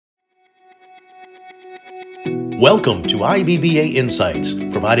Welcome to IBBA Insights,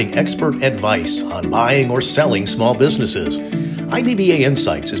 providing expert advice on buying or selling small businesses. IBBA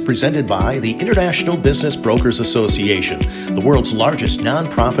Insights is presented by the International Business Brokers Association, the world's largest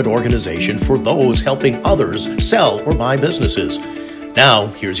nonprofit organization for those helping others sell or buy businesses. Now,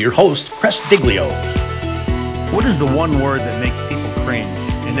 here's your host, Cress Diglio. What is the one word that makes people cringe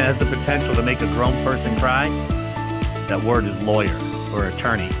and has the potential to make a grown person cry? That word is lawyer or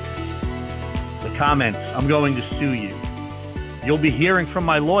attorney. The comments, I'm going to sue you. You'll be hearing from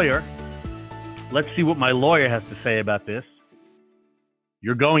my lawyer. Let's see what my lawyer has to say about this.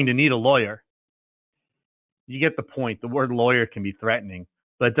 You're going to need a lawyer. You get the point. The word lawyer can be threatening,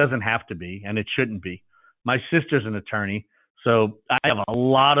 but it doesn't have to be, and it shouldn't be. My sister's an attorney, so I have a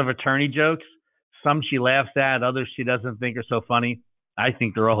lot of attorney jokes. Some she laughs at, others she doesn't think are so funny. I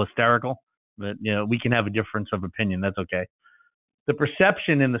think they're all hysterical, but we can have a difference of opinion. That's okay. The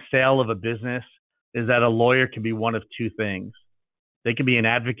perception in the sale of a business is that a lawyer can be one of two things. They can be an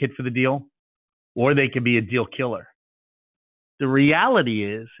advocate for the deal, or they can be a deal killer. The reality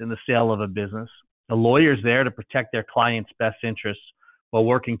is, in the sale of a business, a lawyer is there to protect their client's best interests while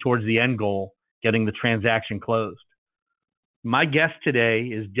working towards the end goal, getting the transaction closed. My guest today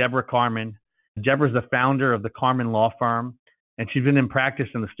is Deborah Carman. Deborah's the founder of the Carman Law Firm, and she's been in practice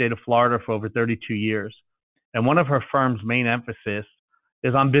in the state of Florida for over 32 years. And one of her firm's main emphasis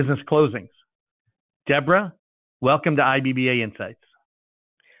is on business closings. Deborah, welcome to IBBA Insights.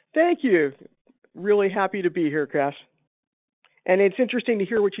 Thank you. Really happy to be here, Cass. And it's interesting to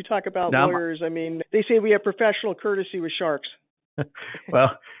hear what you talk about lawyers. I mean, they say we have professional courtesy with sharks.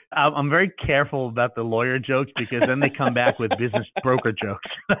 Well, I'm very careful about the lawyer jokes because then they come back with business broker jokes,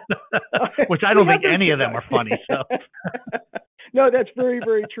 which I don't think any of them are funny. So. No, that's very,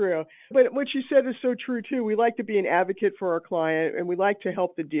 very true. But what you said is so true, too. We like to be an advocate for our client, and we like to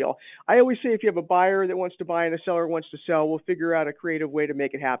help the deal. I always say if you have a buyer that wants to buy and a seller wants to sell, we'll figure out a creative way to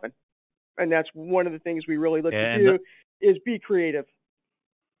make it happen. And that's one of the things we really look to do is be creative.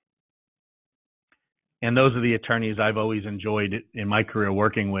 And those are the attorneys I've always enjoyed in my career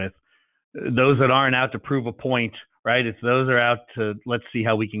working with. Those that aren't out to prove a point, right? It's those that are out to, let's see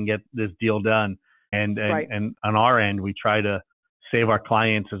how we can get this deal done. And on our end, we try to save our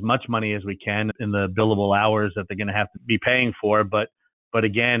clients as much money as we can in the billable hours that they're going to have to be paying for. But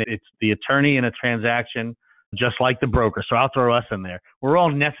again, it's the attorney in a transaction, just like the broker. So I'll throw us in there. We're all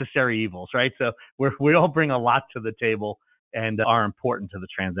necessary evils, right? So we all bring a lot to the table and are important to the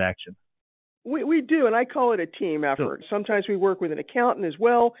transaction. We do, and I call it a team effort. Sometimes we work with an accountant as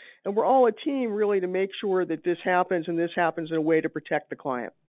well, and we're all a team really to make sure that this happens, and this happens in a way to protect the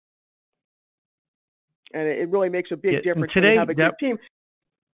client. And it really makes a big difference when you have a good team.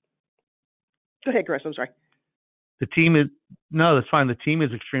 Go ahead, Chris. I'm sorry. That's fine. The team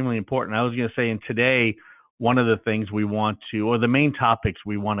is extremely important. I was going to say, and today, one of the things we want to, or the main topics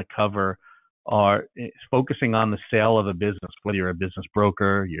we want to cover are focusing on the sale of a business, whether you're a business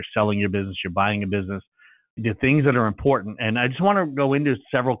broker, you're selling your business, you're buying a business, the things that are important. And I just want to go into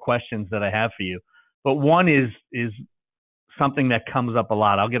several questions that I have for you. But one is something that comes up a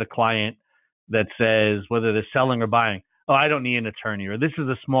lot. I'll get a client that says, whether they're selling or buying, oh, I don't need an attorney, or this is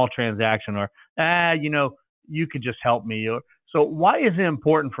a small transaction, or, you could just help me. So why is it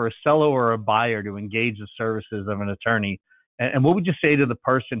important for a seller or a buyer to engage the services of an attorney? And what would you say to the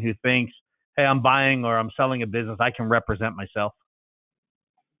person who thinks, hey, I'm buying or I'm selling a business, I can represent myself?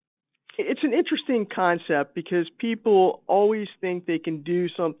 It's an interesting concept because people always think they can do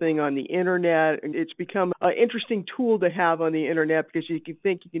something on the internet. It's become an interesting tool to have on the internet because you can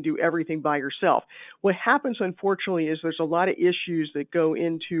think you can do everything by yourself. What happens, unfortunately, is there's a lot of issues that go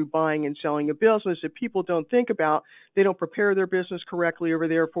into buying and selling a business that people don't think about. They don't prepare their business correctly over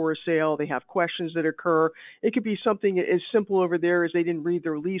there for a sale. They have questions that occur. It could be something as simple over there as they didn't read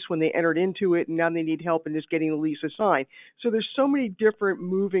their lease when they entered into it, and now they need help in just getting the lease assigned. So there's so many different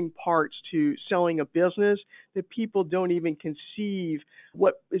moving parts to selling a business that people don't even conceive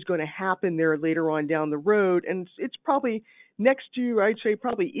what is going to happen there later on down the road. And it's probably next to, I'd say,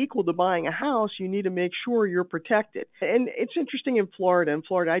 probably equal to buying a house. You need to make sure you're protected. And it's interesting in Florida. In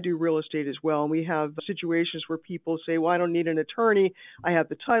Florida, I do real estate as well. And we have situations where people say, well, I don't need an attorney. I have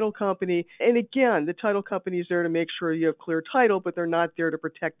the title company. And again, the title company is there to make sure you have clear title, but they're not there to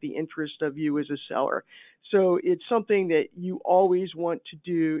protect the interest of you as a seller. So it's something that you always want to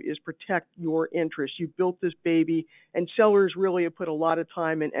do is protect your interests. You built this baby, and sellers really have put a lot of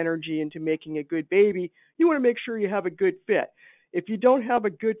time and energy into making a good baby. You want to make sure you have a good fit. If you don't have a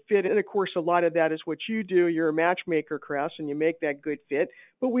good fit, and of course, a lot of that is what you do, you're a matchmaker, Cress, and you make that good fit,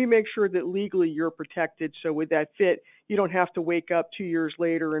 but we make sure that legally you're protected. So with that fit, you don't have to wake up 2 years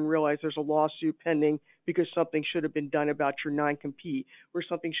later and realize there's a lawsuit pending because something should have been done about your non-compete or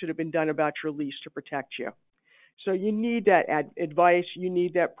something should have been done about your lease to protect you. So you need that advice. You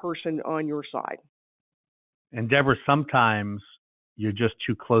need that person on your side. And Deborah, sometimes you're just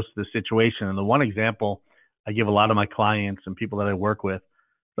too close to the situation. And the one example I give a lot of my clients and people that I work with,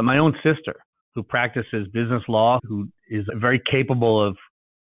 but my own sister who practices business law, who is very capable of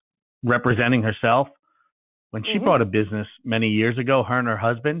representing herself. When she bought a business many years ago, her and her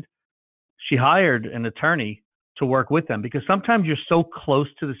husband, she hired an attorney to work with them because sometimes you're so close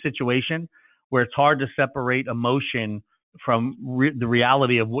to the situation where it's hard to separate emotion from the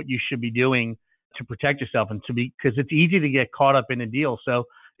reality of what you should be doing to protect yourself and because it's easy to get caught up in a deal. So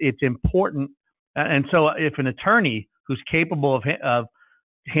it's important. And so if an attorney who's capable of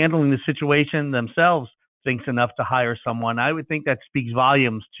handling the situation themselves thinks enough to hire someone, I would think that speaks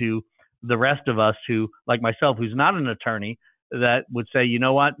volumes to the rest of us who, like myself, who's not an attorney, that would say, you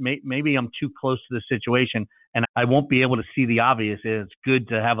know what, maybe I'm too close to the situation and I won't be able to see the obvious. It's good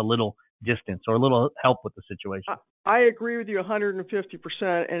to have a little distance or a little help with the situation. I agree with you 150%,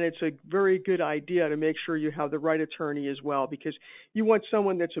 and it's a very good idea to make sure you have the right attorney as well, because you want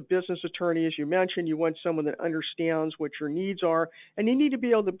someone that's a business attorney, as you mentioned. You want someone that understands what your needs are, and you need to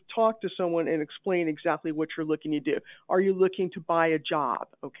be able to talk to someone and explain exactly what you're looking to do. Are you looking to buy a job,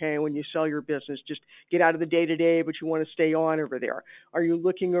 okay, when you sell your business? Just get out of the day-to-day, but you want to stay on over there. Are you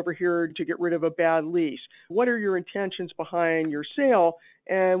looking over here to get rid of a bad lease? What are your intentions behind your sale?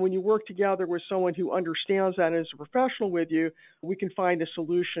 And when you work together with someone who understands that and is a professional with you, we can find a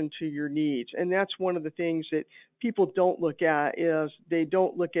solution to your needs. And that's one of the things that people don't look at is they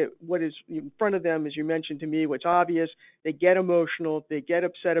don't look at what is in front of them, as you mentioned to me, what's obvious. They get emotional, they get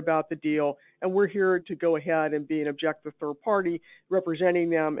upset about the deal, and we're here to go ahead and be an objective third party representing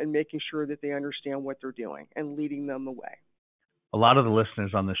them and making sure that they understand what they're doing and leading them the way. A lot of the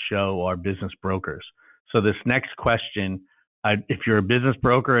listeners on the show are business brokers. So this next question, if you're a business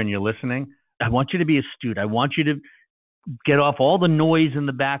broker and you're listening, I want you to be astute. I want you to get off all the noise in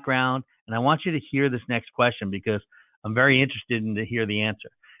the background, and I want you to hear this next question because I'm very interested in to hear the answer.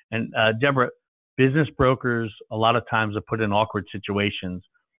 And Deborah, business brokers a lot of times are put in awkward situations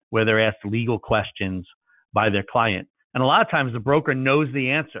where they're asked legal questions by their client. And a lot of times the broker knows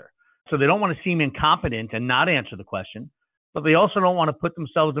the answer. So they don't want to seem incompetent and not answer the question, but they also don't want to put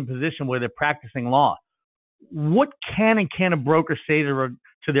themselves in a position where they're practicing law. What can and can't a broker say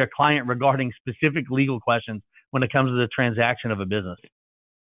to their client regarding specific legal questions when it comes to the transaction of a business?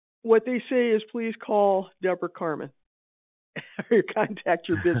 What they say is, please call Deborah Carmen or contact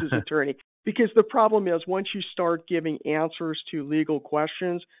your business attorney. Because the problem is once you start giving answers to legal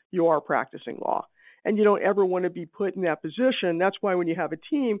questions, you are practicing law. And you don't ever want to be put in that position. That's why when you have a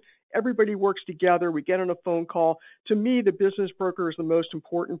team, everybody works together. We get on a phone call. To me, the business broker is the most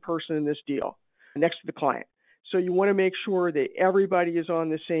important person in this deal, next to the client. So you want to make sure that everybody is on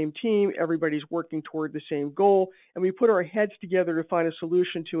the same team, everybody's working toward the same goal, and we put our heads together to find a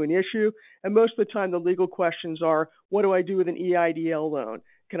solution to an issue. And most of the time, the legal questions are, what do I do with an EIDL loan?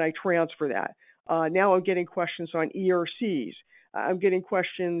 Can I transfer that? Now I'm getting questions on ERCs. I'm getting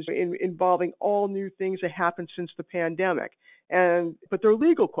questions involving all new things that happened since the pandemic. But they're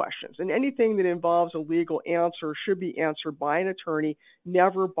legal questions, and anything that involves a legal answer should be answered by an attorney,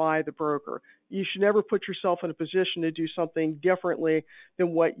 never by the broker. You should never put yourself in a position to do something differently than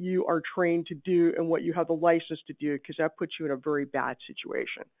what you are trained to do and what you have the license to do, because that puts you in a very bad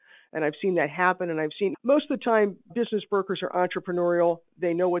situation. And I've seen that happen, and I've seen most of the time business brokers are entrepreneurial.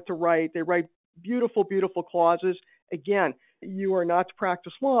 They know what to write. They write beautiful, beautiful clauses. Again, you are not to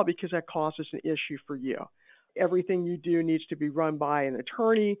practice law because that causes an issue for you. Everything you do needs to be run by an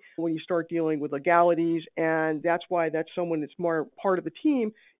attorney when you start dealing with legalities, and that's why that's someone that's more part of the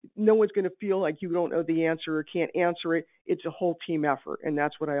team. No one's going to feel like you don't know the answer or can't answer it. It's a whole team effort, and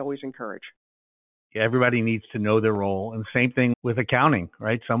that's what I always encourage. Everybody needs to know their role, and same thing with accounting,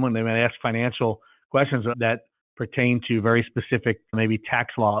 right? They might ask financial questions that pertain to very specific, maybe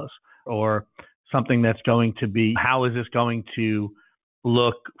tax laws or something that's going to be, how is this going to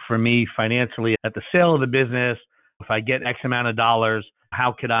look for me financially at the sale of the business? If I get X amount of dollars,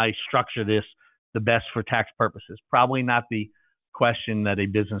 how could I structure this the best for tax purposes? Probably not the question that a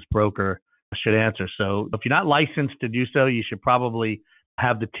business broker should answer. So if you're not licensed to do so, you should probably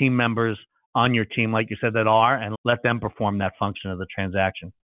have the team members on your team, like you said, that are, and let them perform that function of the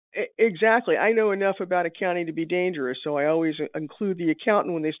transaction. Exactly. I know enough about accounting to be dangerous, so I always include the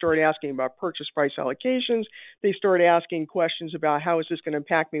accountant when they start asking about purchase price allocations. They start asking questions about how is this going to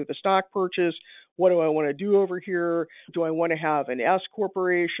impact me with a stock purchase? What do I want to do over here? Do I want to have an S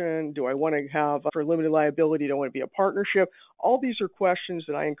corporation? Do I want to have for limited liability? Do I want to be a partnership? All these are questions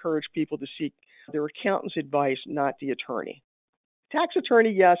that I encourage people to seek their accountant's advice, not the attorney. Tax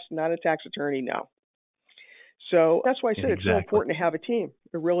attorney, yes. Not a tax attorney, no. So that's why I said It's so Exactly. important to have a team.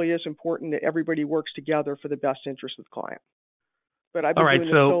 It really is important that everybody works together for the best interest of the client. But I've All been right, doing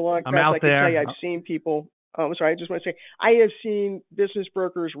this so so long, I'm Chris, out I can tell you there. I've seen people. I'm sorry, I just want to say I have seen business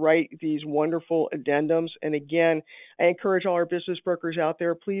brokers write these wonderful addendums. And again, I encourage all our business brokers out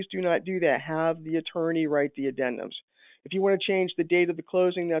there, please do not do that. Have the attorney write the addendums. If you want to change the date of the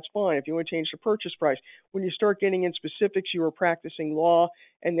closing, that's fine. If you want to change the purchase price, when you start getting in specifics, you are practicing law,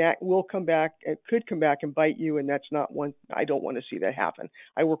 and that will come back. It could come back and bite you, and that's not one. I don't want to see that happen.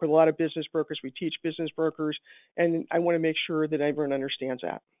 I work with a lot of business brokers. We teach business brokers, and I want to make sure that everyone understands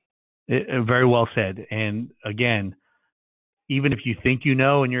that. Very well said. And again, even if you think you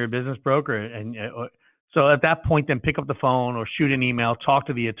know and you're a business broker, and so at that point, then pick up the phone or shoot an email, talk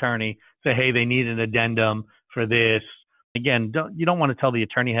to the attorney, say, hey, they need an addendum for this. Again, you don't want to tell the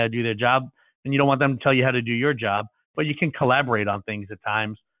attorney how to do their job, and you don't want them to tell you how to do your job, but you can collaborate on things at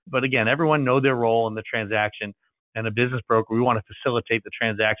times. But again, everyone know their role in the transaction, and a business broker, we want to facilitate the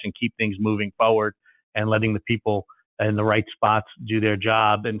transaction, keep things moving forward, and letting the people in the right spots do their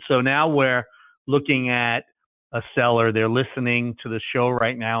job. And so now we're looking at a seller, they're listening to the show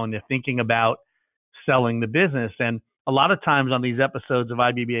right now, and they're thinking about selling the business. And a lot of times on these episodes of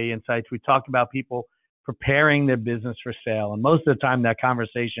IBBA Insights, we talk about people preparing their business for sale. And most of the time that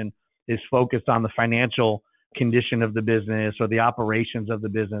conversation is focused on the financial condition of the business or the operations of the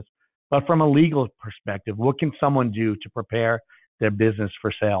business. But from a legal perspective, what can someone do to prepare their business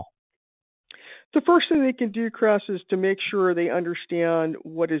for sale? The first thing they can do, Chris, is to make sure they understand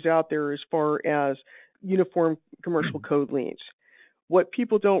what is out there as far as uniform commercial code liens. What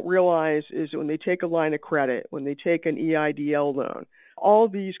people don't realize is when they take a line of credit, when they take an EIDL loan, all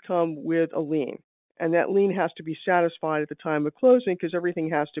of these come with a lien. And that lien has to be satisfied at the time of closing because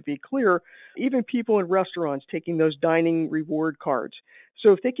everything has to be clear. Even people in restaurants taking those dining reward cards.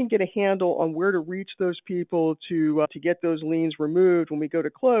 So if they can get a handle on where to reach those people to get those liens removed when we go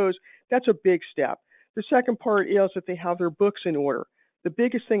to close, that's a big step. The second part is that they have their books in order. The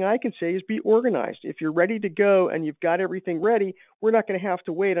biggest thing I can say is be organized. If you're ready to go and you've got everything ready, we're not going to have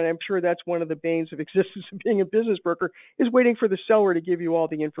to wait. And I'm sure that's one of the banes of existence of being a business broker is waiting for the seller to give you all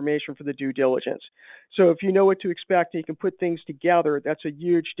the information for the due diligence. So if you know what to expect and you can put things together, that's a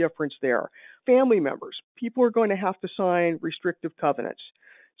huge difference there. Family members, people are going to have to sign restrictive covenants.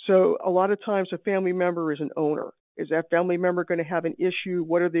 So a lot of times a family member is an owner. Is that family member going to have an issue?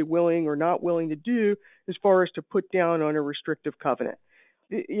 What are they willing or not willing to do as far as to put down on a restrictive covenant?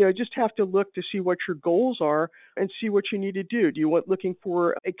 Just have to look to see what your goals are and see what you need to do. Do you want looking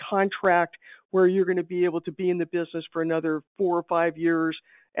for a contract where you're going to be able to be in the business for another 4 or 5 years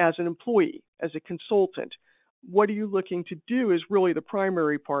as an employee, as a consultant? What are you looking to do is really the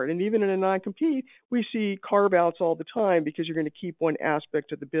primary part. And even in a non-compete, we see carve-outs all the time because you're going to keep one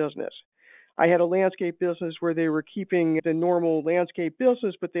aspect of the business. I had a landscape business where they were keeping the normal landscape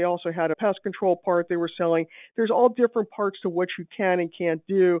business, but they also had a pest control part they were selling. There's all different parts to what you can and can't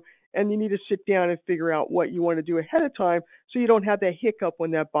do, and you need to sit down and figure out what you want to do ahead of time so you don't have that hiccup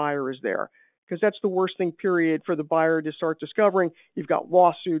when that buyer is there. Because that's the worst thing, period, for the buyer to start discovering. You've got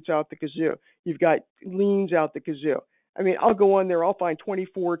lawsuits out the kazoo. You've got liens out the kazoo. I mean, I'll go on there, I'll find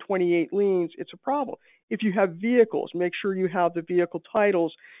 24, 28 liens. It's a problem. If you have vehicles, make sure you have the vehicle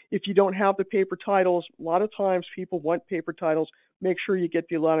titles. If you don't have the paper titles, a lot of times people want paper titles. Make sure you get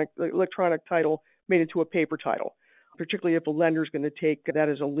the electronic title made into a paper title, particularly if a lender is going to take that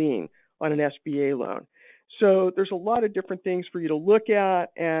as a lien on an SBA loan. So there's a lot of different things for you to look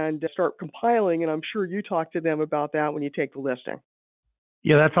at and start compiling, and I'm sure you talk to them about that when you take the listing.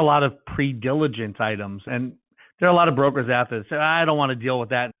 Yeah, that's a lot of pre-diligence items. And there are a lot of brokers out there that say, I don't want to deal with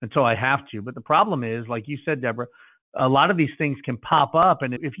that until I have to. But the problem is, like you said, Deborah, a lot of these things can pop up.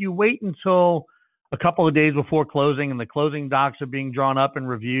 And if you wait until a couple of days before closing and the closing docs are being drawn up and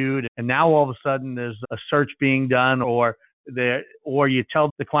reviewed, and now all of a sudden there's a search being done, or you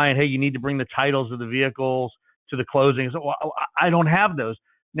tell the client, hey, you need to bring the titles of the vehicles to the closing. So, well, I don't have those.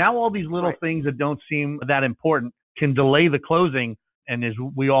 Now all these little things that don't seem that important can delay the closing. And as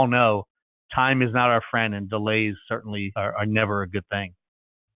we all know, time is not our friend, and delays certainly are never a good thing.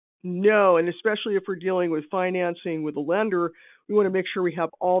 No, and especially if we're dealing with financing with a lender, we want to make sure we have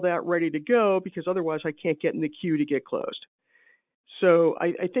all that ready to go because otherwise I can't get in the queue to get closed. So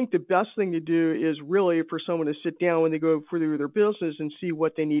I think the best thing to do is really for someone to sit down when they go through their business and see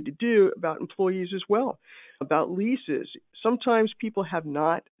what they need to do about employees as well, about leases. Sometimes people have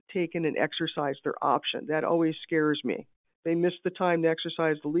not taken and exercised their option. That always scares me. They missed the time to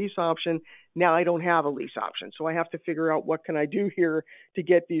exercise the lease option. Now I don't have a lease option. So I have to figure out what can I do here to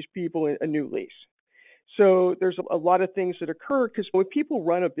get these people a new lease. So there's a lot of things that occur because when people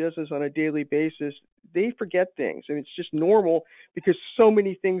run a business on a daily basis, they forget things, and it's just normal because so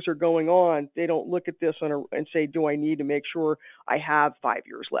many things are going on. They don't look at this and say, do I need to make sure I have 5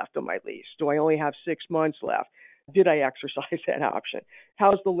 years left on my lease? Do I only have 6 months left? Did I exercise that option?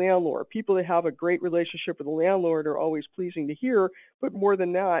 How's the landlord? People that have a great relationship with the landlord are always pleasing to hear, but more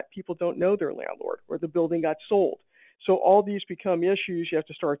than that, people don't know their landlord or the building got sold. So all these become issues you have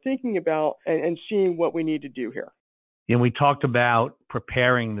to start thinking about and seeing what we need to do here. And we talked about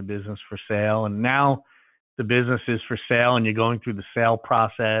preparing the business for sale, and now the business is for sale and you're going through the sale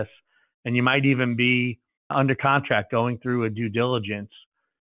process, and you might even be under contract going through a due diligence.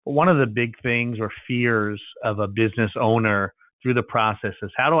 But one of the big things or fears of a business owner through the process is,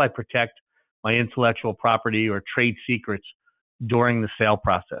 how do I protect my intellectual property or trade secrets during the sale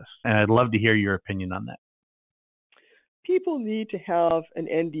process? And I'd love to hear your opinion on that. People need to have an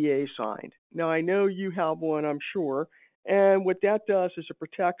NDA signed. Now, I know you have one, I'm sure. And what that does is it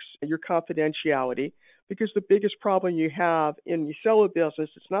protects your confidentiality, because the biggest problem you have in you sell a business,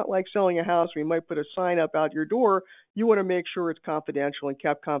 it's not like selling a house where you might put a sign up out your door. You want to make sure it's confidential and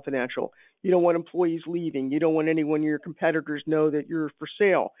kept confidential. You don't want employees leaving. You don't want anyone of your competitors know that you're for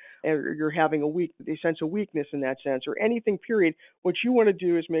sale or you're having a sense of weakness in that sense or anything, period. What you want to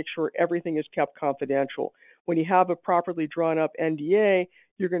do is make sure everything is kept confidential. When you have a properly drawn up NDA,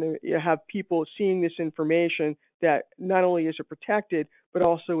 you're going to have people seeing this information that not only is it protected, but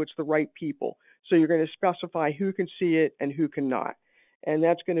also it's the right people. So you're going to specify who can see it and who cannot. And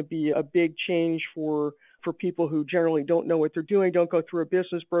that's going to be a big change for people who generally don't know what they're doing, don't go through a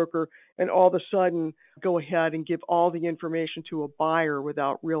business broker, and all of a sudden go ahead and give all the information to a buyer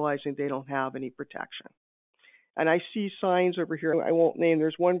without realizing they don't have any protection. And I see signs over here, I won't name,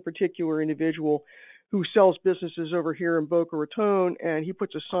 there's one particular individual who sells businesses over here in Boca Raton, and he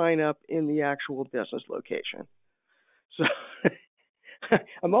puts a sign up in the actual business location. So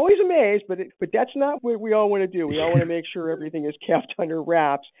I'm always amazed, but that's not what we all want to do. We all want to make sure everything is kept under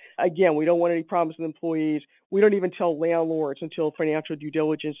wraps. Again, we don't want any problems with employees. We don't even tell landlords until financial due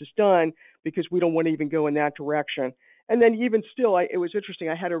diligence is done, because we don't want to even go in that direction. And then even still, it was interesting.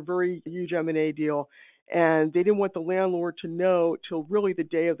 I had a very huge M&A deal, and they didn't want the landlord to know till really the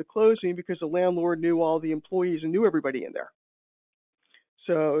day of the closing, because the landlord knew all the employees and knew everybody in there.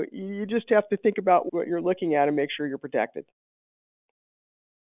 So you just have to think about what you're looking at and make sure you're protected.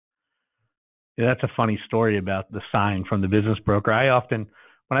 Yeah, that's a funny story about the sign from the business broker. When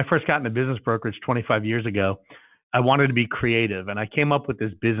I first got into business brokerage 25 years ago, I wanted to be creative, and I came up with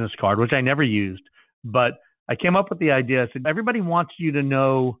this business card, which I never used, but I came up with the idea. I said, everyone wants people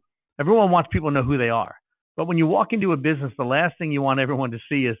to know who they are. But when you walk into a business, the last thing you want everyone to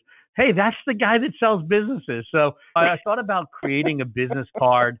see is, hey, that's the guy that sells businesses. So I thought about creating a business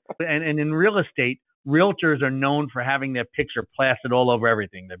card. And in real estate, realtors are known for having their picture plastered all over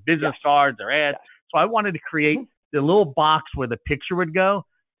everything, their business cards, their ads. So I wanted to create the little box where the picture would go,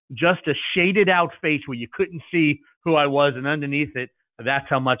 just a shaded out face where you couldn't see who I was. And underneath it, that's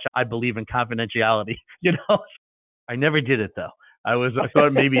how much I believe in confidentiality. I never did it, though. I thought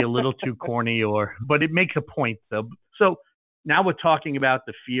it may be a little too corny, but it makes a point, though. So now we're talking about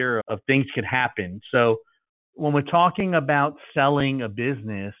the fear of things could happen. So when we're talking about selling a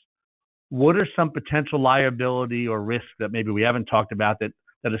business, what are some potential liability or risks that maybe we haven't talked about that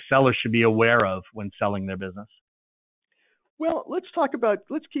a seller should be aware of when selling their business? Well, let's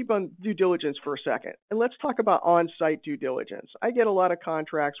keep on due diligence for a second, and let's talk about on-site due diligence. I get a lot of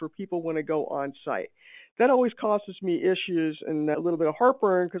contracts where people want to go on-site. That always causes me issues and a little bit of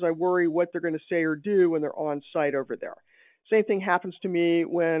heartburn, because I worry what they're going to say or do when they're on-site over there. Same thing happens to me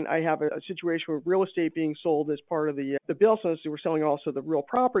when I have a situation with real estate being sold as part of the business. We're selling also the real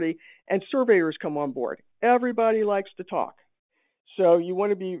property, and surveyors come on board. Everybody likes to talk. So you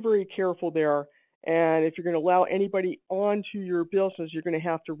want to be very careful there. And if you're going to allow anybody onto your business, you're going to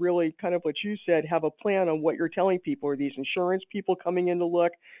have to really, kind of what you said, have a plan on what you're telling people. Are these insurance people coming in to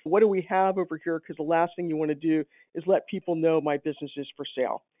look? What do we have over here? Because the last thing you want to do is let people know my business is for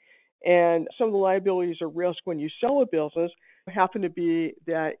sale. And some of the liabilities or risk when you sell a business happen to be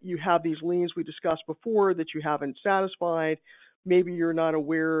that you have these liens we discussed before that you haven't satisfied. Maybe you're not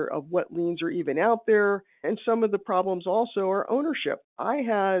aware of what liens are even out there. And some of the problems also are ownership. I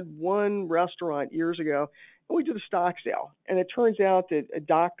had one restaurant years ago, and we did a stock sale. And it turns out that a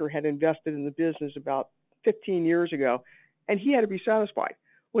doctor had invested in the business about 15 years ago, and he had to be satisfied.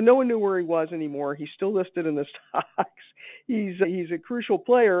 Well, no one knew where he was anymore. He's still listed in the stocks. He's a crucial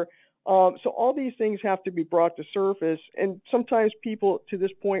player. So all these things have to be brought to surface, and sometimes people to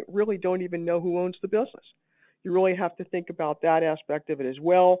this point really don't even know who owns the business. You really have to think about that aspect of it as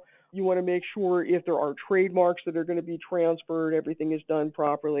well. You want to make sure if there are trademarks that are going to be transferred, everything is done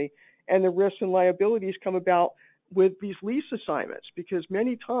properly, and the risks and liabilities come about with these lease assignments, because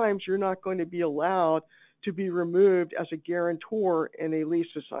many times you're not going to be allowed to be removed as a guarantor in a lease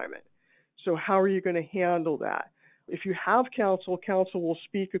assignment. So how are you going to handle that? If you have counsel, counsel will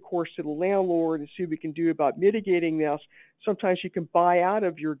speak, of course, to the landlord and see what we can do about mitigating this. Sometimes you can buy out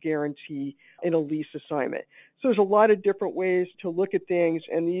of your guarantee in a lease assignment. So there's a lot of different ways to look at things,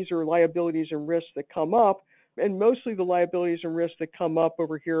 and these are liabilities and risks that come up. And mostly the liabilities and risks that come up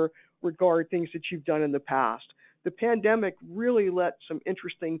over here regard things that you've done in the past. The pandemic really let some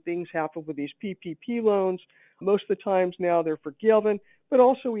interesting things happen with these PPP loans. Most of the times now they're forgiven, but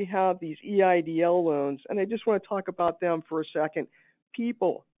also we have these EIDL loans, and I just want to talk about them for a second.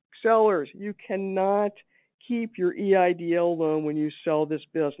 People, sellers, you cannot keep your EIDL loan when you sell this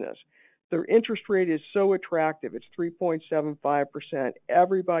business. Their interest rate is so attractive. It's 3.75%.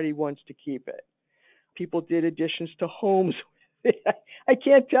 Everybody wants to keep it. People did additions to homes. I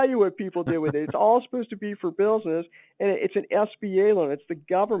can't tell you what people did with it. It's all supposed to be for business, and it's an SBA loan. It's the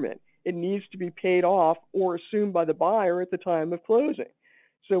government. It needs to be paid off or assumed by the buyer at the time of closing.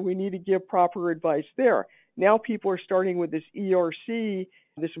 So we need to give proper advice there. Now people are starting with this ERC,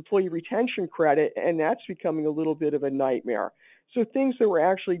 this employee retention credit, and that's becoming a little bit of a nightmare. So things that were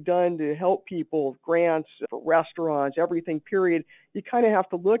actually done to help people, grants for restaurants, everything, period, you kind of have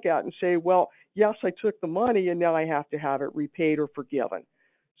to look at and say, well, yes, I took the money and now I have to have it repaid or forgiven.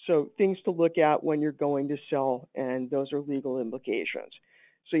 So things to look at when you're going to sell, and those are legal implications.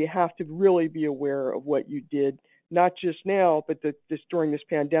 So you have to really be aware of what you did, not just now, but during this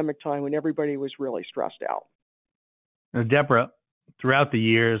pandemic time when everybody was really stressed out. Now, Deborah, throughout the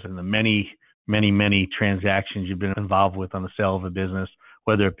years and the many transactions you've been involved with on the sale of a business,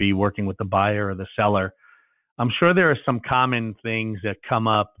 whether it be working with the buyer or the seller, I'm sure there are some common things that come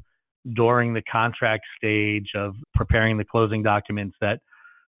up during the contract stage of preparing the closing documents that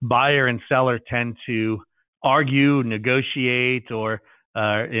buyer and seller tend to argue, negotiate, or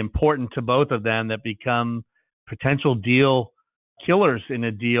important to both of them that become potential deal killers in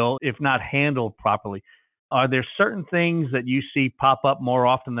a deal if not handled properly. Are there certain things that you see pop up more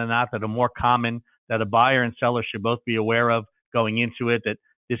often than not that are more common that a buyer and seller should both be aware of going into it, that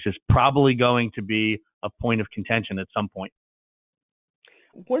this is probably going to be a point of contention at some point?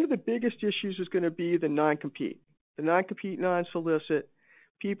 One of the biggest issues is going to be the non-compete. The non-compete, non-solicit.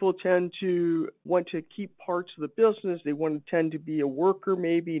 People tend to want to keep parts of the business. They want to tend to be a worker,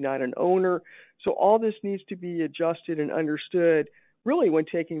 maybe not an owner. So all this needs to be adjusted and understood really when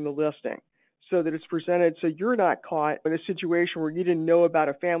taking the listing, so that it's presented so you're not caught in a situation where you didn't know about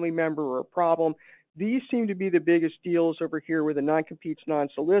a family member or a problem. These seem to be the biggest deals over here with the non-competes,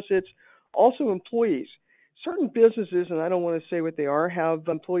 non-solicits. Also employees. Certain businesses, and I don't want to say what they are, have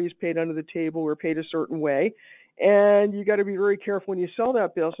employees paid under the table or paid a certain way. And you got to be very careful when you sell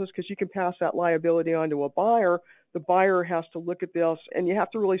that business, because you can pass that liability on to a buyer. The buyer has to look at this, and you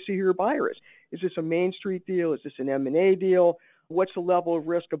have to really see who your buyer is. Is this a Main Street deal? Is this an M&A deal? What's the level of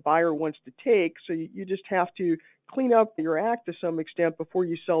risk a buyer wants to take? So you just have to clean up your act to some extent before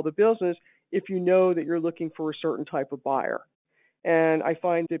you sell the business if you know that you're looking for a certain type of buyer. And I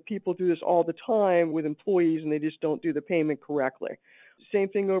find that people do this all the time with employees, and they just don't do the payment correctly. Same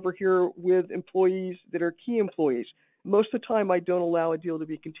thing over here with employees that are key employees. Most of the time, I don't allow a deal to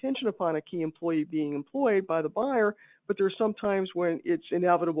be contingent upon a key employee being employed by the buyer, but there's some times when it's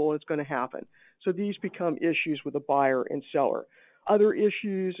inevitable and it's going to happen. So these become issues with the buyer and seller. Other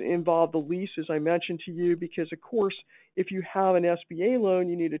issues involve the lease, as I mentioned to you, because, of course, if you have an SBA loan,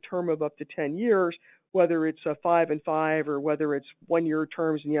 you need a term of up to 10 years, whether it's a 5 and 5 or whether it's 1-year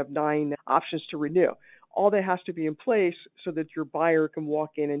terms and you have 9 options to renew. All that has to be in place so that your buyer can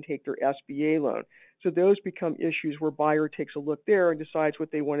walk in and take their SBA loan. So those become issues where buyer takes a look there and decides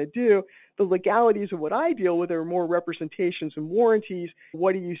what they want to do. The legalities of what I deal with are more representations and warranties.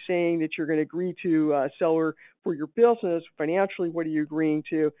 What are you saying that you're going to agree to, seller, for your business? Financially, what are you agreeing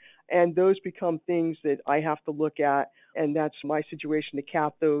to? And those become things that I have to look at, and that's my situation to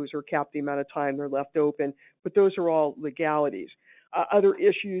cap those or cap the amount of time they're left open. But those are all legalities. Other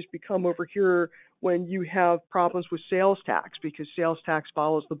issues become over here when you have problems with sales tax, because sales tax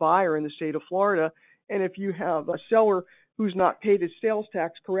follows the buyer in the state of Florida. And if you have a seller who's not paid his sales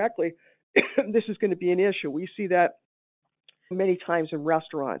tax correctly, this is going to be an issue. We see that many times in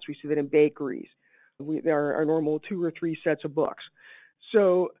restaurants. We see that in bakeries. There are normal 2 or 3 sets of books.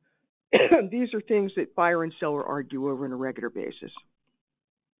 So these are things that buyer and seller argue over on a regular basis.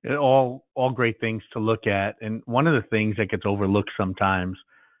 All great things to look at. And one of the things that gets overlooked sometimes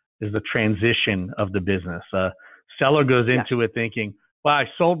is the transition of the business. Seller goes into it thinking, well, I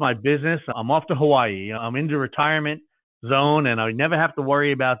sold my business. I'm off to Hawaii. I'm into retirement zone and I never have to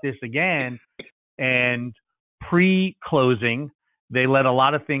worry about this again. And pre-closing, they let a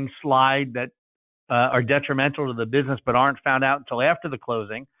lot of things slide that are detrimental to the business but aren't found out until after the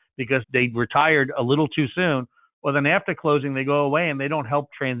closing because they retired a little too soon. Well, then after closing, they go away and they don't help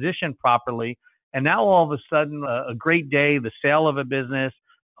transition properly. And now all of a sudden, a great day, the sale of a business,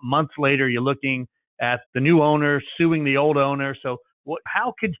 months later, you're looking at the new owner suing the old owner. So what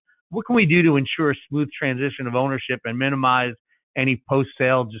can we do to ensure a smooth transition of ownership and minimize any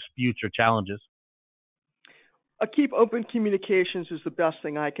post-sale disputes or challenges? Keep open communications is the best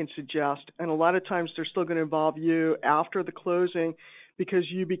thing I can suggest. And a lot of times they're still going to involve you after the closing because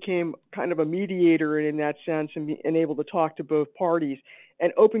you became kind of a mediator in that sense and able to talk to both parties.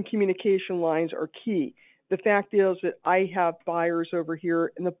 And open communication lines are key. The fact is that I have buyers over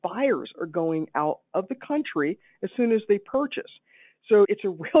here, and the buyers are going out of the country as soon as they purchase. So it's a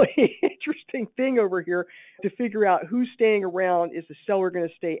really interesting thing over here to figure out who's staying around. Is the seller going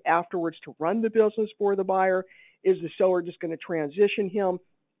to stay afterwards to run the business for the buyer? Is the seller just going to transition him?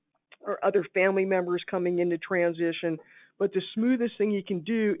 Or other family members coming into transition? But the smoothest thing you can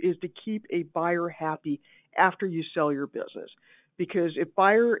do is to keep a buyer happy after you sell your business. Because if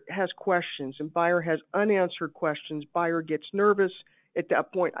buyer has questions and buyer has unanswered questions, buyer gets nervous. At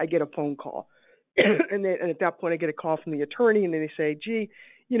that point, I get a phone call. and at that point, I get a call from the attorney, and then they say, gee,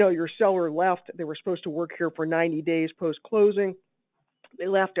 your seller left. They were supposed to work here for 90 days post-closing. They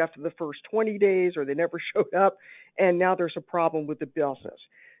left after the first 20 days, or they never showed up, and now there's a problem with the business.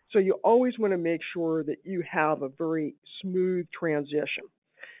 So you always want to make sure that you have a very smooth transition.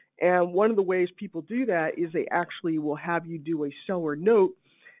 And one of the ways people do that is they actually will have you do a seller note,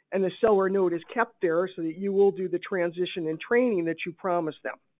 and the seller note is kept there so that you will do the transition and training that you promised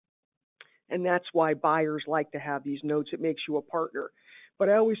them. And that's why buyers like to have these notes. It makes you a partner. But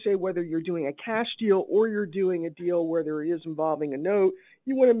I always say whether you're doing a cash deal or you're doing a deal where there is involving a note,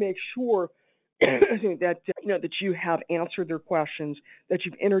 you want to make sure that you have answered their questions, that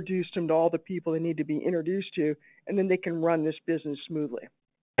you've introduced them to all the people they need to be introduced to, and then they can run this business smoothly.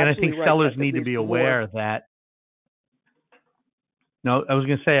 And I think sellers need to be aware that. No, I was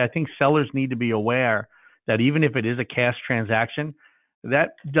going to say, I think sellers need to be aware that even if it is a cash transaction, that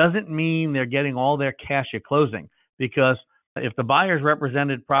doesn't mean they're getting all their cash at closing. Because if the buyer is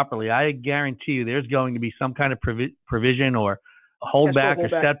represented properly, I guarantee you there's going to be some kind of provision or a holdback or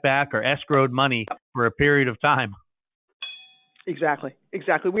setback or escrowed money for a period of time. Exactly.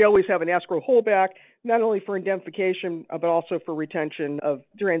 We always have an escrow holdback, not only for indemnification, but also for retention of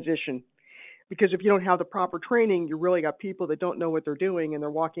transition. Because if you don't have the proper training, you really got people that don't know what they're doing and they're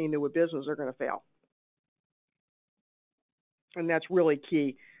walking into a business, they're going to fail. And that's really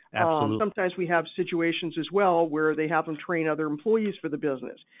key. Absolutely. Sometimes we have situations as well where they have them train other employees for the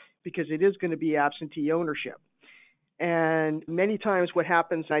business because it is going to be absentee ownership. And many times what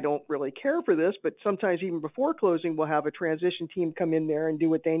happens, I don't really care for this, but sometimes even before closing, we'll have a transition team come in there and do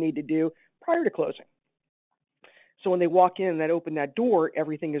what they need to do prior to closing. So when they walk in and open that door,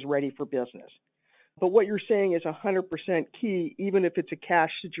 everything is ready for business. But what you're saying is 100% key. Even if it's a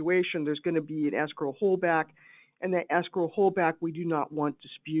cash situation, there's going to be an escrow holdback. And that escrow holdback, we do not want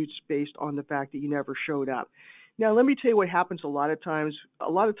disputes based on the fact that you never showed up. Now, let me tell you what happens a lot of times. A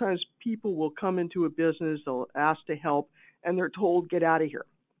lot of times people will come into a business, they'll ask to help, and they're told, get out of here.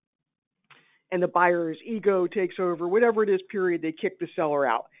 And the buyer's ego takes over, whatever it is, period, they kick the seller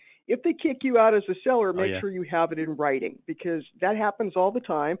out. If they kick you out as a seller, make sure you have it in writing, because that happens all the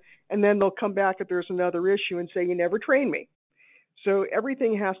time. And then they'll come back if there's another issue and say, you never trained me. So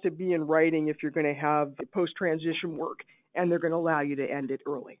everything has to be in writing if you're going to have post-transition work, and they're going to allow you to end it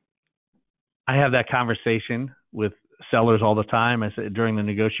early. I have that conversation with sellers all the time. I said during the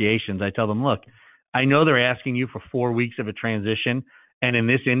negotiations, I tell them, look, I know they're asking you for 4 weeks of a transition, and in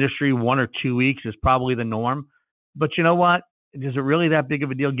this industry, 1 or 2 weeks is probably the norm. But you know what? Is it really that big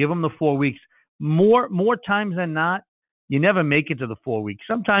of a deal? Give them the 4 weeks. More times than not, you never make it to the 4 weeks.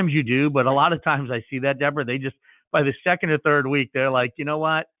 Sometimes you do, but a lot of times I see that, Deborah, they just, by the second or third week, they're like, you know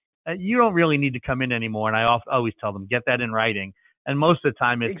what? You don't really need to come in anymore. And I always tell them, get that in writing, And most of the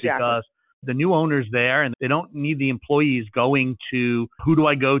time it's Exactly. because the new owner's there and they don't need the employees going to who do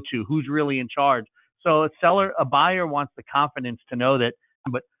I go to, who's really in charge. So a buyer wants the confidence to know that,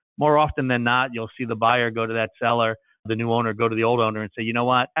 but more often than not, you'll see the buyer go to that seller, the new owner go to the old owner and say, you know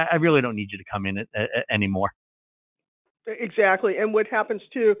what, I really don't need you to come in anymore. Exactly. And what happens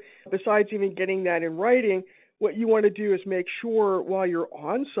too, besides even getting that in writing, what you want to do is make sure while you're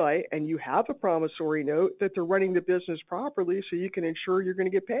on site and you have a promissory note that they're running the business properly so you can ensure you're going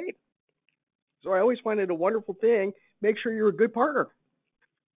to get paid. So I always find it a wonderful thing. Make sure you're a good partner.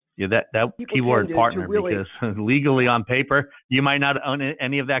 Yeah, that People tend keyword to partner, really, because legally on paper, you might not own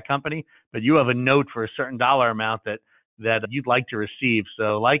any of that company, but you have a note for a certain dollar amount that you'd like to receive.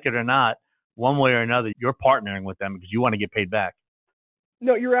 So like it or not, one way or another, you're partnering with them because you want to get paid back.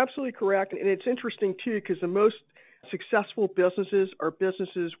 no, you're absolutely correct. And it's interesting too, because the most successful businesses are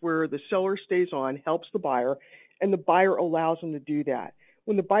businesses where the seller stays on, helps the buyer, and the buyer allows them to do that.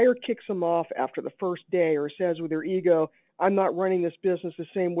 When the buyer kicks them off after the first day or says with their ego, I'm not running this business the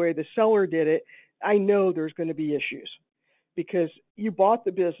same way the seller did it, I know there's going to be issues because you bought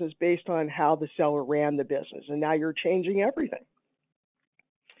the business based on how the seller ran the business, and now you're changing everything.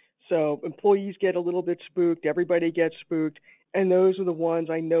 So employees get a little bit spooked, everybody gets spooked, and those are the ones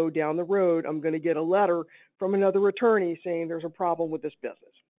I know down the road I'm going to get a letter from another attorney saying there's a problem with this business.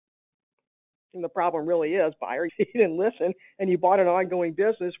 And the problem really is, buyer, you didn't listen and you bought an ongoing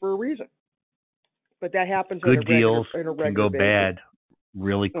business for a reason. But that happens Good deals on a can regular go basis. bad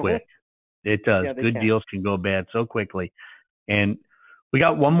really quick. It does. Yeah, they Good can. deals can go bad so quickly. And we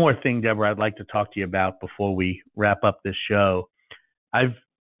got one more thing, Deborah, I'd like to talk to you about before we wrap up this show. I've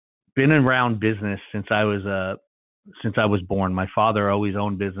been around business since I was born. My father always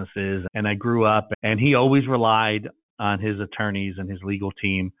owned businesses, and I grew up, and he always relied on his attorneys and his legal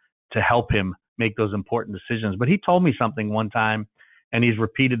team to help him make those important decisions. But he told me something one time, and he's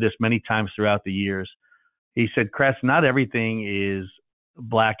repeated this many times throughout the years. He said, Cress, not everything is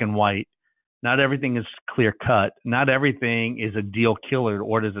black and white. Not everything is clear cut. Not everything is a deal killer,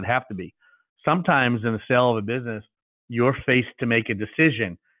 or does it have to be? Sometimes in the sale of a business, you're faced to make a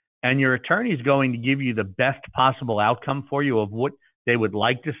decision, and your attorney is going to give you the best possible outcome for you of what they would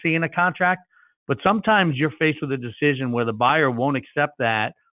like to see in a contract. But sometimes you're faced with a decision where the buyer won't accept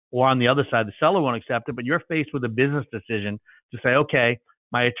that, or on the other side, the seller won't accept it, but you're faced with a business decision to say, okay,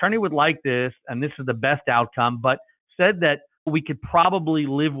 my attorney would like this, and this is the best outcome, but said that we could probably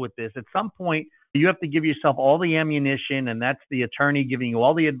live with this. At some point, you have to give yourself all the ammunition, and that's the attorney giving you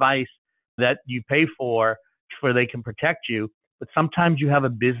all the advice that you pay for they can protect you. But sometimes you have a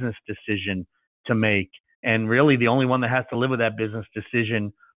business decision to make, and really the only one that has to live with that business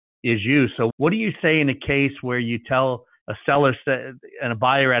decision is you. So what do you say in a case where you tell a seller and a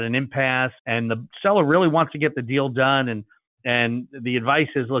buyer at an impasse, and the seller really wants to get the deal done, and the advice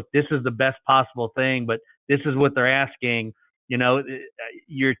is, look, this is the best possible thing, but this is what they're asking. You know,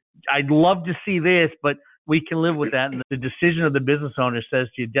 I'd love to see this, but we can live with that. And the decision of the business owner says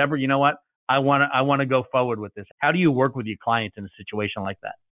to you, Deborah, you know what? I want to go forward with this. How do you work with your clients in a situation like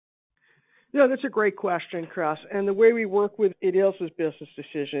that? No, that's a great question, Chris. And the way we work with it is a business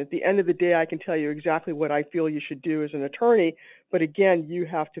decision. At the end of the day, I can tell you exactly what I feel you should do as an attorney. But again, you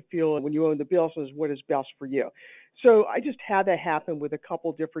have to feel when you own the business what is best for you. So I just had that happen with a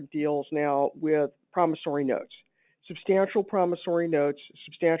couple different deals now with promissory notes, substantial promissory notes,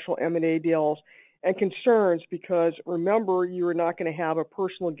 substantial M&A deals, and concerns because remember, you are not going to have a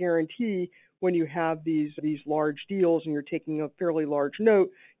personal guarantee when you have these large deals and you're taking a fairly large note.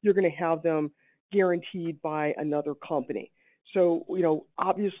 You're going to have them guaranteed by another company. So,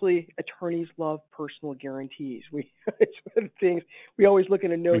 obviously attorneys love personal guarantees. It's one of the things we always look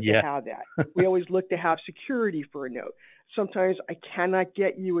in a note to have that. We always look to have security for a note. Sometimes I cannot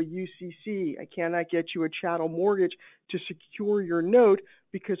get you a UCC. I cannot get you a chattel mortgage to secure your note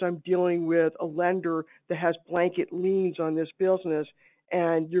because I'm dealing with a lender that has blanket liens on this business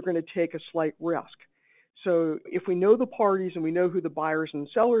and you're going to take a slight risk. So if we know the parties and we know who the buyers and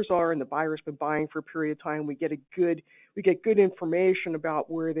sellers are, and the buyer's been buying for a period of time, we get good information about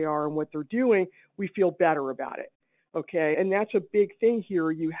where they are and what they're doing, we feel better about it. Okay, and that's a big thing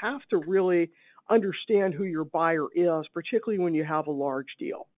here. You have to really understand who your buyer is, particularly when you have a large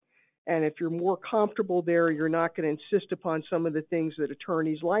deal. And if you're more comfortable there, you're not going to insist upon some of the things that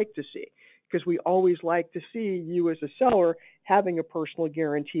attorneys like to see, because we always like to see you as a seller having a personal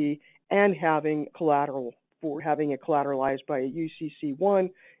guarantee and having collateral for having it collateralized by a UCC1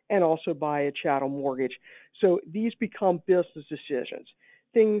 and also buy a chattel mortgage. So these become business decisions.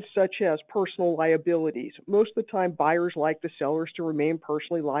 Things such as personal liabilities. Most of the time, buyers like the sellers to remain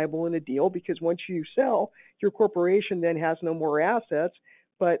personally liable in a deal because once you sell, your corporation then has no more assets,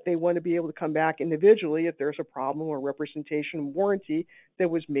 but they want to be able to come back individually if there's a problem or representation and warranty that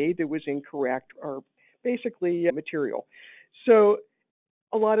was made that was incorrect or basically material. So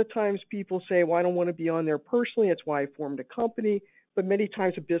a lot of times people say, well, I don't want to be on there personally. That's why I formed a company. But many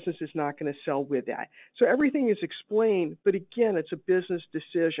times a business is not going to sell with that. So everything is explained, but again, it's a business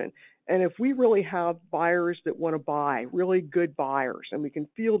decision. And if we really have buyers that want to buy, really good buyers, and we can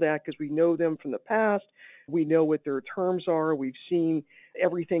feel that because we know them from the past, we know what their terms are, we've seen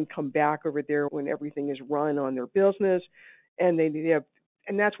everything come back over there when everything is run on their business, and they have.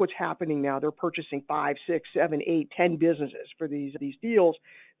 And that's what's happening now. They're purchasing 5, 6, 7, 8, 10 businesses for these deals.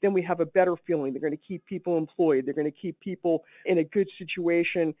 Then we have a better feeling. They're going to keep people employed. They're going to keep people in a good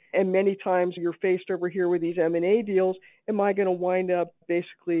situation. And many times you're faced over here with these M&A deals. Am I going to wind up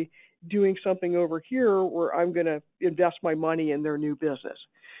basically doing something over here where I'm going to invest my money in their new business?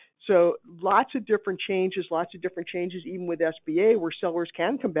 So lots of different changes, even with SBA where sellers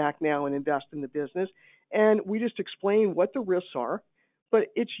can come back now and invest in the business. And we just explain what the risks are. But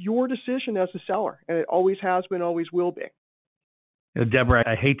it's your decision as a seller, and it always has been, always will be. Deborah,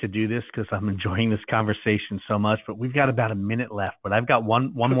 I hate to do this because I'm enjoying this conversation so much, but we've got about a minute left. But I've got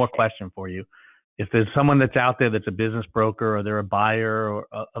one more question for you. If there's someone that's out there that's a business broker or they're a buyer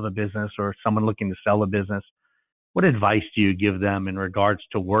of a business or someone looking to sell a business, what advice do you give them in regards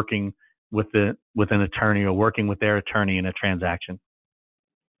to working with an attorney or working with their attorney in a transaction?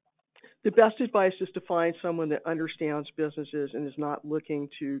 The best advice is to find someone that understands businesses and is not looking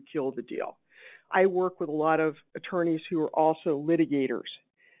to kill the deal. I work with a lot of attorneys who are also litigators.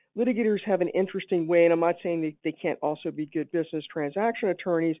 Litigators have an interesting way, and I'm not saying they can't also be good business transaction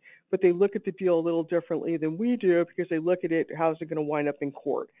attorneys, but they look at the deal a little differently than we do because they look at it, how's it going to wind up in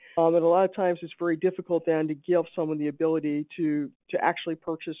court? And a lot of times it's very difficult then to give someone the ability to actually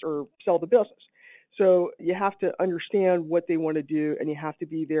purchase or sell the business. So you have to understand what they want to do, and you have to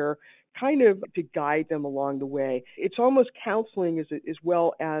be there kind of to guide them along the way. It's almost counseling as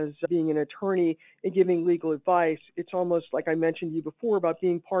well as being an attorney and giving legal advice. It's almost like I mentioned to you before about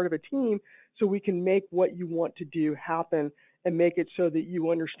being part of a team so we can make what you want to do happen and make it so that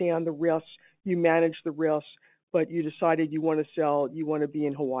you understand the risks, you manage the risks, but you decided you want to sell, you want to be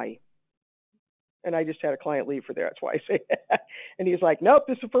in Hawaii. And I just had a client leave for there. That's why I say that. And he's like, nope,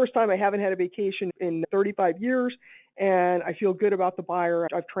 this is the first time I haven't had a vacation in 35 years. And I feel good about the buyer.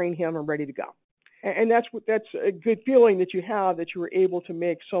 I've trained him. I'm ready to go. And that's a good feeling that you have, that you were able to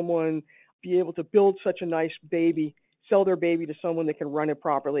make someone be able to build such a nice baby, sell their baby to someone that can run it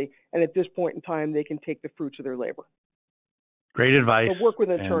properly. And at this point in time, they can take the fruits of their labor. Great advice. So work with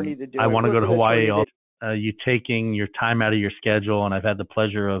an attorney to do it. I want to go to Hawaii. You taking your time out of your schedule, and I've had the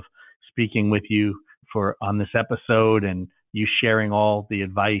pleasure of speaking with you on this episode and you sharing all the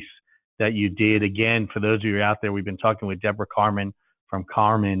advice that you did. Again, for those of you out there, we've been talking with Deborah Carman from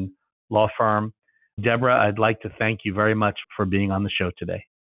Carman Law Firm. Deborah, I'd like to thank you very much for being on the show today.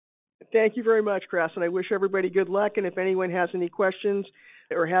 Thank you very much, Chris, and I wish everybody good luck. And if anyone has any questions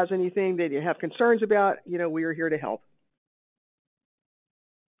or has anything that you have concerns about, we are here to help.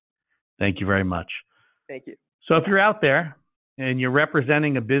 Thank you very much. Thank you. So if you're out there and you're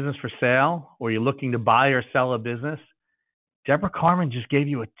representing a business for sale or you're looking to buy or sell a business, Deborah Carman just gave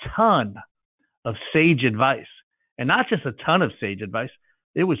you a ton of sage advice. And not just a ton of sage advice,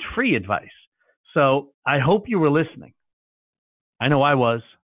 it was free advice. So I hope you were listening. I know I was.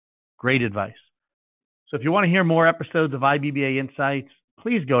 Great advice. So if you want to hear more episodes of IBBA Insights,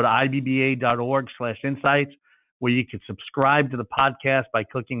 please go to ibba.org/insights, where you can subscribe to the podcast by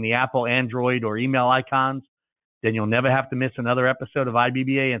clicking the Apple, Android, or email icons. Then you'll never have to miss another episode of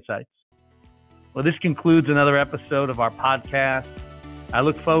IBBA Insights. Well, this concludes another episode of our podcast. I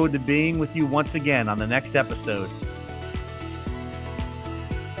look forward to being with you once again on the next episode